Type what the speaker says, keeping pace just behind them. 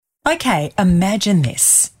Okay, imagine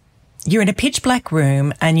this. You're in a pitch black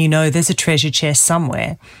room and you know there's a treasure chest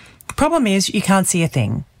somewhere. Problem is you can't see a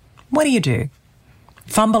thing. What do?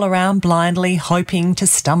 Fumble around blindly, hoping to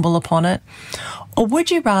stumble upon it? Or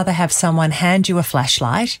would you rather have someone hand you a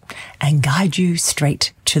flashlight and guide you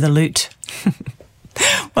straight to the loot?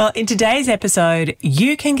 Well, in today's episode,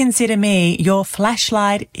 you can consider me your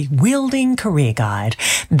flashlight-wielding career guide.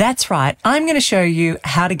 That's right, I'm going to show you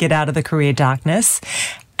how to get out of the career darkness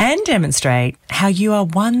and demonstrate how you are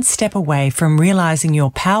one step away from realising your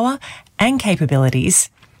power and capabilities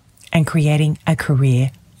and creating a career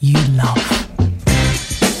you love.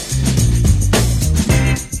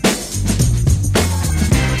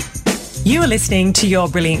 You are listening to Your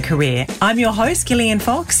Brilliant Career. I'm your host, Gillian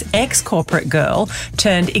Fox, ex-corporate girl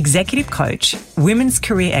turned executive coach, women's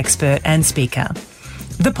career expert and speaker.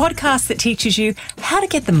 The podcast that teaches you how to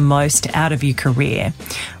get the most out of your career.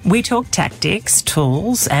 We talk tactics,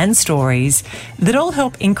 tools and stories that all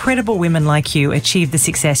help incredible women like you achieve the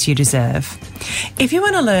success you deserve. If you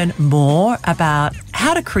want to learn more about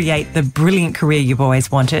how to create the brilliant career you've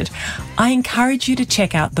always wanted, I encourage you to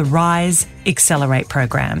check out the Rise Accelerate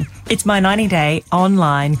program. It's my 90-day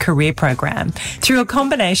online career program. Through a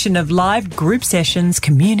combination of live group sessions,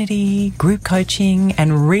 community, group coaching,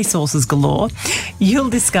 and resources galore, you'll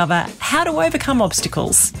discover how to overcome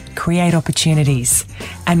obstacles, create opportunities,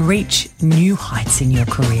 and reach new heights in your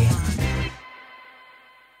career.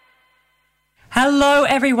 Hello,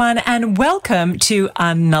 everyone, and welcome to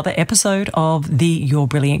another episode of the Your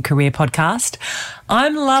Brilliant Career podcast.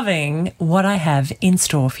 I'm loving what I have in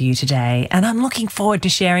store for you today, and I'm looking forward to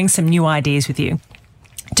sharing some new ideas with you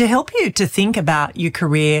to help you to think about your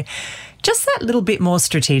career just that little bit more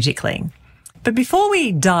strategically. But before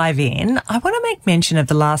we dive in, I want to make mention of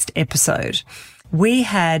the last episode. We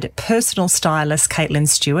had personal stylist Caitlin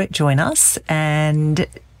Stewart join us, and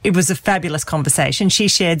it was a fabulous conversation. She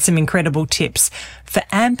shared some incredible tips for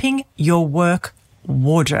amping your work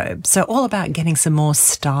wardrobe. So all about getting some more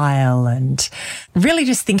style and really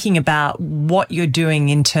just thinking about what you're doing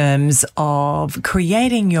in terms of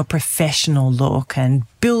creating your professional look and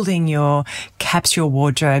building your capsule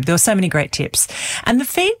wardrobe. There were so many great tips. And the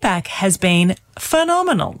feedback has been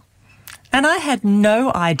phenomenal. And I had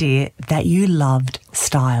no idea that you loved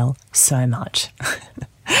style so much.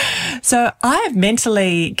 So I have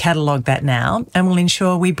mentally catalogued that now and will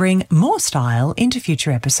ensure we bring more style into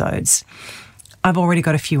future episodes. I've already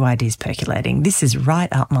got a few ideas percolating. This is right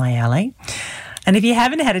up my alley. And if you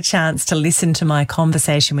haven't had a chance to listen to my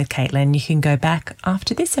conversation with Caitlin, you can go back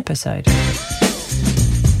after this episode.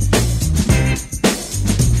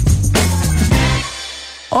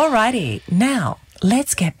 Alrighty, now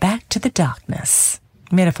let's get back to the darkness.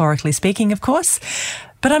 Metaphorically speaking, of course.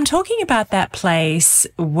 But I'm talking about that place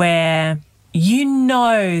where you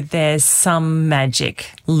know there's some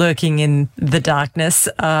magic lurking in the darkness,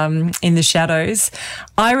 in the shadows.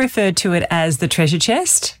 I referred to it as the treasure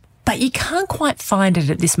chest, but you can't quite find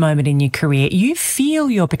it at this moment in your career. You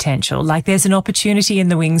feel your potential, like there's an opportunity in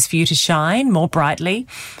the wings for you to shine more brightly,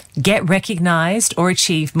 get recognised or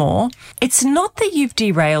achieve more. It's not that you've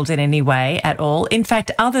derailed in any way at all. In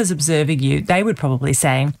fact, others observing you, they would probably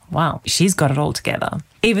say, wow, she's got it all together.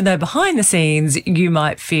 Even though behind the scenes, you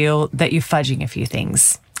might feel that you're fudging a few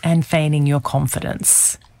things and feigning your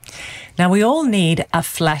confidence. Now, we all need a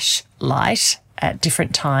flashlight at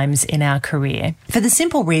different times in our career for the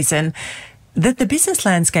simple reason that the business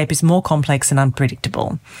landscape is more complex and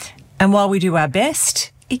unpredictable. And while we do our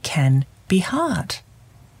best, it can be hard.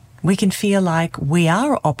 We can feel like we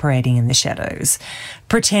are operating in the shadows,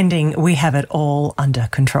 pretending we have it all under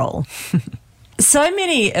control. So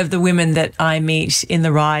many of the women that I meet in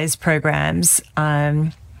the Rise programs,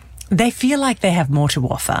 they feel like they have more to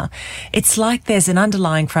offer. It's like there's an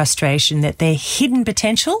underlying frustration that their hidden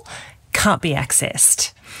potential can't be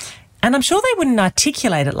accessed. And I'm sure they wouldn't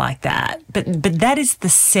articulate it like that, but that is the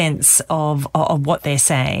sense of what they're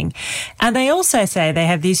saying. And they also say they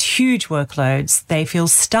have these huge workloads. They feel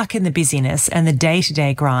stuck in the busyness and the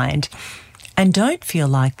day-to-day grind and don't feel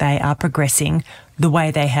like they are progressing the way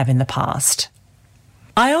they have in the past.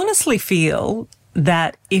 I honestly feel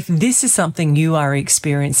that if this is something you are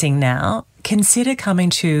experiencing now, consider coming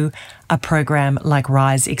to a program like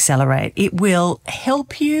Rise Accelerate. It will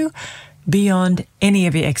help you beyond any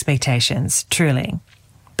of your expectations, truly.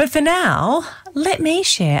 But for now, let me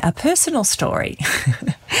share a personal story.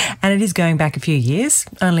 And it is going back a few years,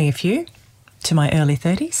 only a few, to my early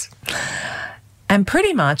 30s. And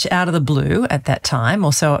pretty much out of the blue at that time,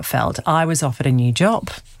 or so it felt, I was offered a new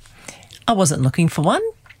job. I wasn't looking for one.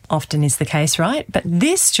 often is the case, right? But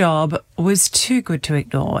this job was too good to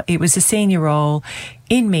ignore. It was a senior role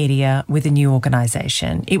in media with a new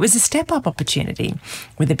organisation. It was a step-up opportunity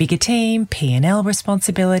with a bigger team, P&L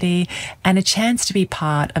responsibility, and a chance to be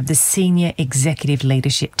part of the senior executive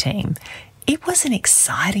leadership team. It was an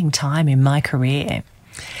exciting time in my career.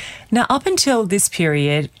 Now, up until this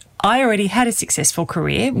period, I already had a successful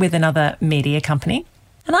career with another media company,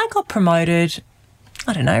 and I got promoted,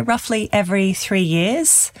 roughly every 3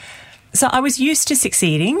 years. So I was used to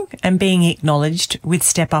succeeding and being acknowledged with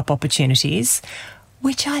step-up opportunities,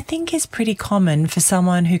 which I think is pretty common for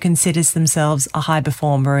someone who considers themselves a high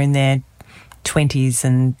performer in their 20s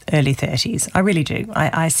and early 30s. I really do.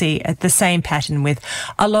 I see the same pattern with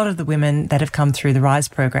a lot of the women that have come through the RISE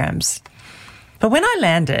programs. But when I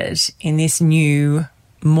landed in this new,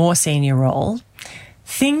 more senior role,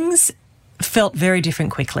 things felt very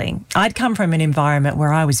different quickly. I'd come from an environment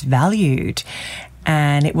where I was valued,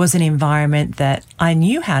 and it was an environment that I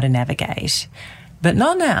knew how to navigate. But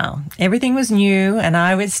not now. Everything was new and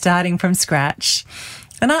I was starting from scratch.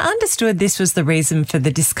 And I understood this was the reason for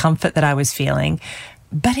the discomfort that I was feeling,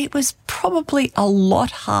 but it was probably a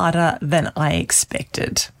lot harder than I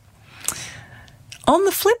expected. On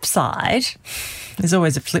the flip side, there's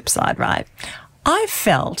always a flip side, right? I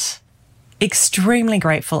felt extremely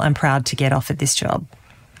grateful and proud to get offered this job.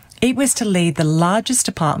 It was to lead the largest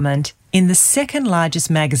department in the second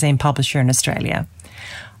largest magazine publisher in Australia.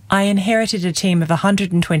 I inherited a team of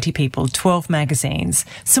 120 people, 12 magazines,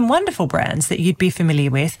 some wonderful brands that you'd be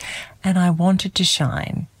familiar with, and I wanted to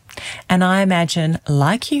shine. And I imagine,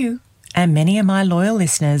 like you and many of my loyal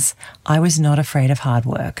listeners, I was not afraid of hard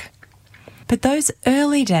work. But those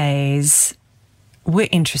early days were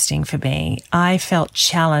interesting for me. I felt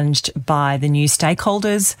challenged by the new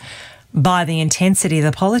stakeholders, by the intensity of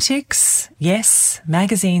the politics. Yes,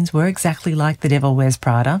 magazines were exactly like The Devil Wears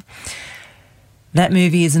Prada. That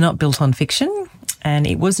movie is not built on fiction, and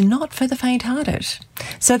it was not for the faint-hearted.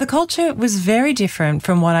 So the culture was very different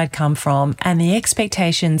from what I'd come from, and the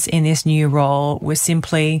expectations in this new role were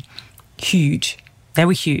simply huge. They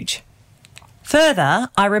were huge. Further,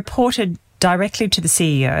 I reported directly to the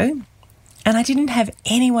CEO, and I didn't have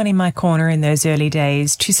anyone in my corner in those early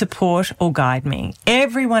days to support or guide me.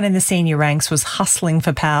 Everyone in the senior ranks was hustling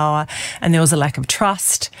for power, and there was a lack of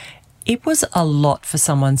trust. It was a lot for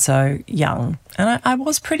someone so young. And I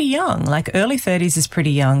was pretty young, like early 30s is pretty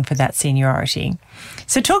young for that seniority.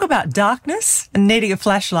 So talk about darkness and needing a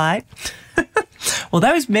flashlight. Well,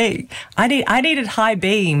 that was me. I needed high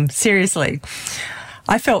beam, seriously.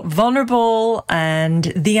 I felt vulnerable,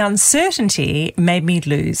 and the uncertainty made me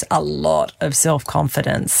lose a lot of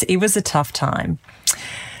self-confidence. It was a tough time.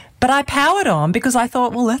 But I powered on because I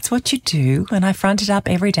thought, well, that's what you do. And I fronted up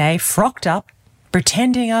every day, frocked up,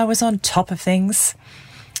 pretending I was on top of things.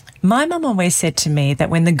 My mum always said to me that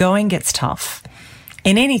when the going gets tough,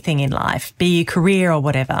 in anything in life, be your career or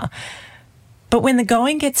whatever, but when the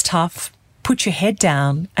going gets tough, put your head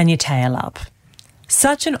down and your tail up.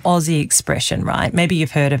 Such an Aussie expression, right? Maybe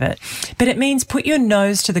you've heard of it. But it means put your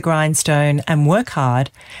nose to the grindstone and work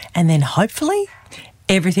hard, and then hopefully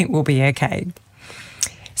everything will be okay.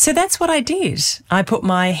 So that's what I did. I put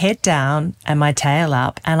my head down and my tail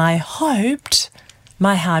up, and I hoped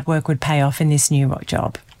my hard work would pay off in this new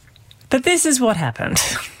job. But this is what happened.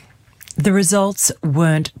 The results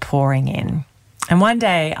weren't pouring in. And one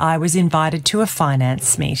day I was invited to a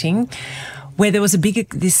finance meeting where there was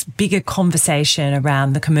this bigger conversation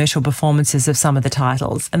around the commercial performances of some of the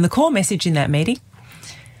titles. And the core message in that meeting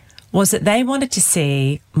was that they wanted to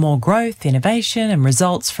see more growth, innovation, and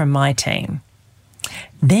results from my team.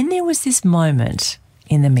 Then there was this moment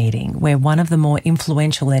in the meeting where one of the more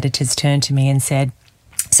influential editors turned to me and said,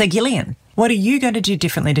 "So Gillian, what are you going to do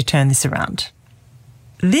differently to turn this around?"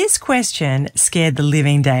 This question scared the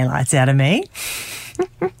living daylights out of me.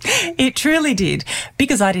 It truly did,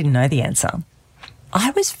 because I didn't know the answer.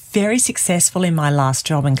 I was very successful in my last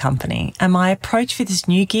job and company, and my approach for this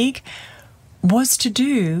new gig was to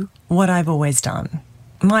do what I've always done.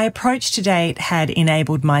 My approach to date had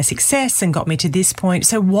enabled my success and got me to this point,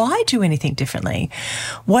 so why do anything differently?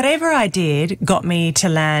 Whatever I did got me to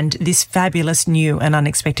land this fabulous new and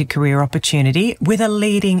unexpected career opportunity with a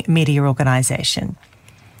leading media organisation.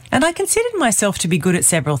 And I considered myself to be good at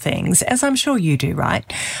several things, as I'm sure you do, right?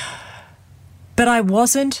 But I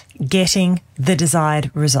wasn't getting the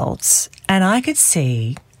desired results. And I could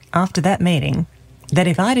see after that meeting that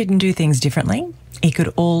if I didn't do things differently, it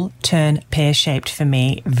could all turn pear-shaped for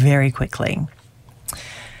me very quickly.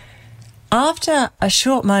 After a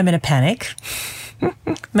short moment of panic,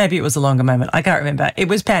 maybe it was a longer moment, I can't remember, it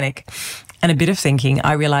was panic. and a bit of thinking,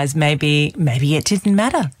 I realised maybe it didn't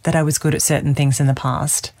matter that I was good at certain things in the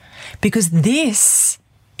past, because this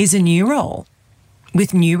is a new role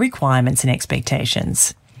with new requirements and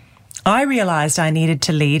expectations. I realised I needed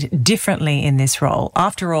to lead differently in this role.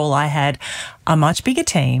 After all, I had a much bigger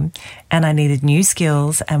team and I needed new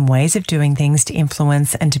skills and ways of doing things to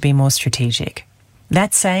influence and to be more strategic.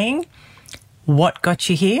 That saying, what got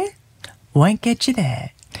you here won't get you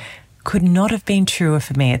there, could not have been truer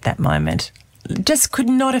for me at that moment. Just could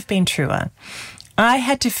not have been truer. I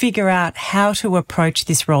had to figure out how to approach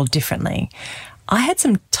this role differently. I had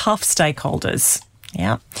some tough stakeholders.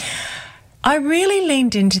 Yeah. I really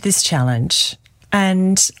leaned into this challenge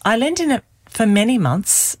and I leaned in it for many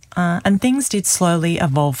months and things did slowly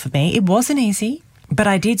evolve for me. It wasn't easy, but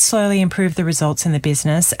I did slowly improve the results in the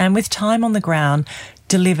business and with time on the ground,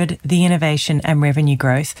 delivered the innovation and revenue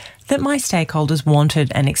growth that my stakeholders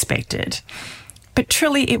wanted and expected. But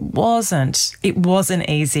truly it wasn't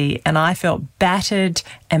easy and I felt battered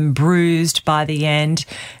and bruised by the end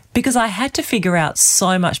because I had to figure out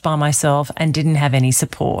so much by myself and didn't have any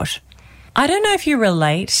support. I don't know if you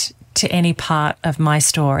relate to any part of my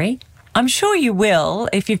story. I'm sure you will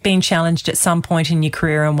if you've been challenged at some point in your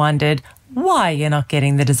career and wondered why you're not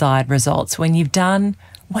getting the desired results when you've done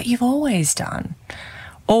what you've always done,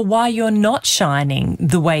 or why you're not shining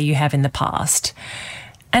the way you have in the past.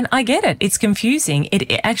 And I get it. It's confusing. It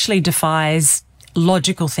actually defies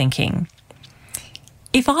logical thinking.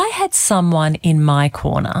 If I had someone in my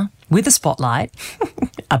corner with a spotlight,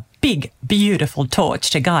 a big, beautiful torch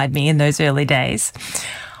to guide me in those early days,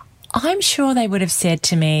 I'm sure they would have said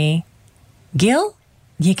to me, Gil,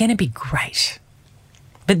 you're going to be great.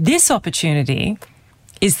 But this opportunity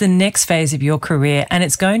is the next phase of your career and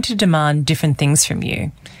it's going to demand different things from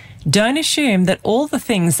you. Don't assume that all the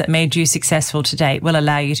things that made you successful to date will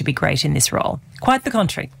allow you to be great in this role. Quite the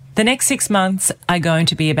contrary. The next 6 months are going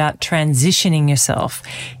to be about transitioning yourself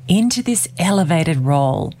into this elevated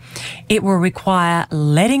role. It will require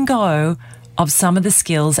letting go of some of the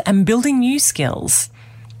skills and building new skills.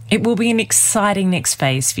 It will be an exciting next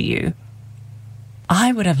phase for you.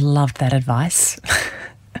 I would have loved that advice.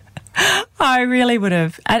 I really would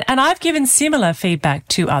have. And I've given similar feedback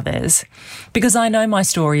to others because I know my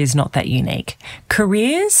story is not that unique.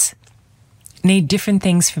 Careers need different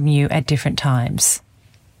things from you at different times.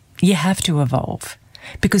 You have to evolve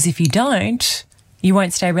because if you don't, you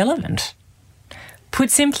won't stay relevant. Put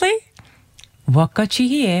simply, what got you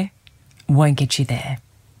here won't get you there.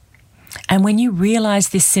 And when you realise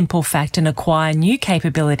this simple fact and acquire new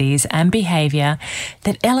capabilities and behaviour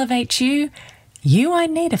that elevate you, you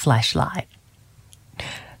won't need a flashlight.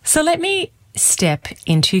 So let me step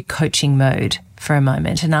into coaching mode for a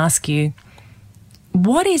moment and ask you,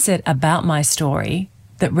 what is it about my story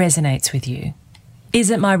that resonates with you? Is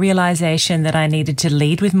it my realisation that I needed to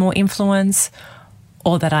lead with more influence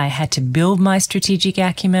or that I had to build my strategic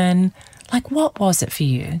acumen? Like, what was it for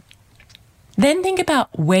you? Then think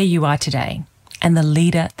about where you are today and the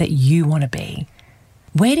leader that you want to be.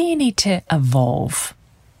 Where do you need to evolve?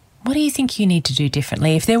 What do you think you need to do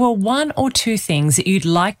differently? If there were 1 or 2 things that you'd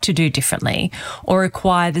like to do differently or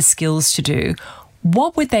acquire the skills to do,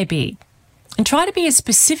 what would they be? And try to be as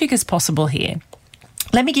specific as possible here.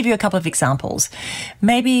 Let me give you a couple of examples.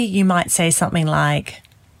 Maybe you might say something like,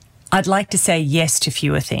 I'd like to say yes to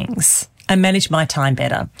fewer things and manage my time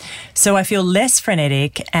better, so I feel less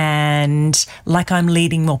frenetic and like I'm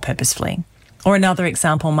leading more purposefully. Or another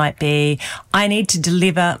example might be, I need to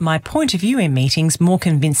deliver my point of view in meetings more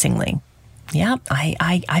convincingly. Yeah,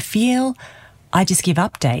 I feel I just give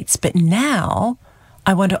updates, but now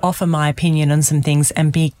I want to offer my opinion on some things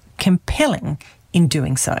and be compelling in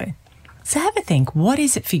doing so. So have a think, what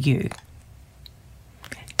is it for you?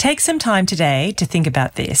 Take some time today to think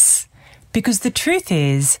about this, because the truth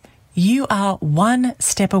is, you are one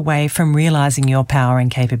step away from realising your power and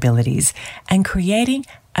capabilities and creating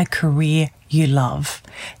a career you love.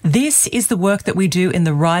 This is the work that we do in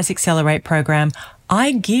the Rise Accelerate program.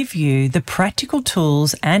 I give you the practical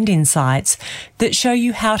tools and insights that show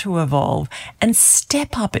you how to evolve and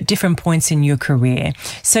step up at different points in your career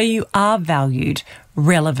so you are valued,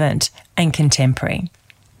 relevant, and contemporary.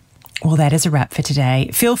 Well, that is a wrap for today.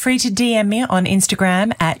 Feel free to DM me on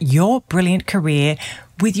Instagram at Your Brilliant Career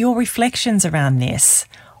with your reflections around this.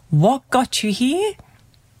 What got you here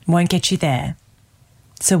won't get you there.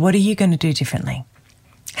 So what are you going to do differently?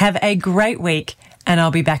 Have a great week, and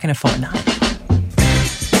I'll be back in a fortnight.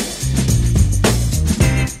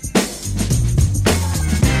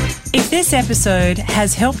 If this episode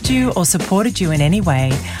has helped you or supported you in any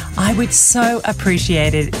way, I would so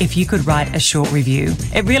appreciate it if you could write a short review.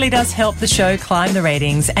 It really does help the show climb the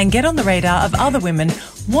ratings and get on the radar of other women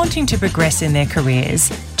wanting to progress in their careers.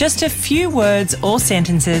 Just a few words or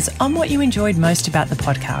sentences on what you enjoyed most about the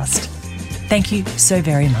podcast. Thank you so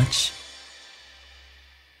very much.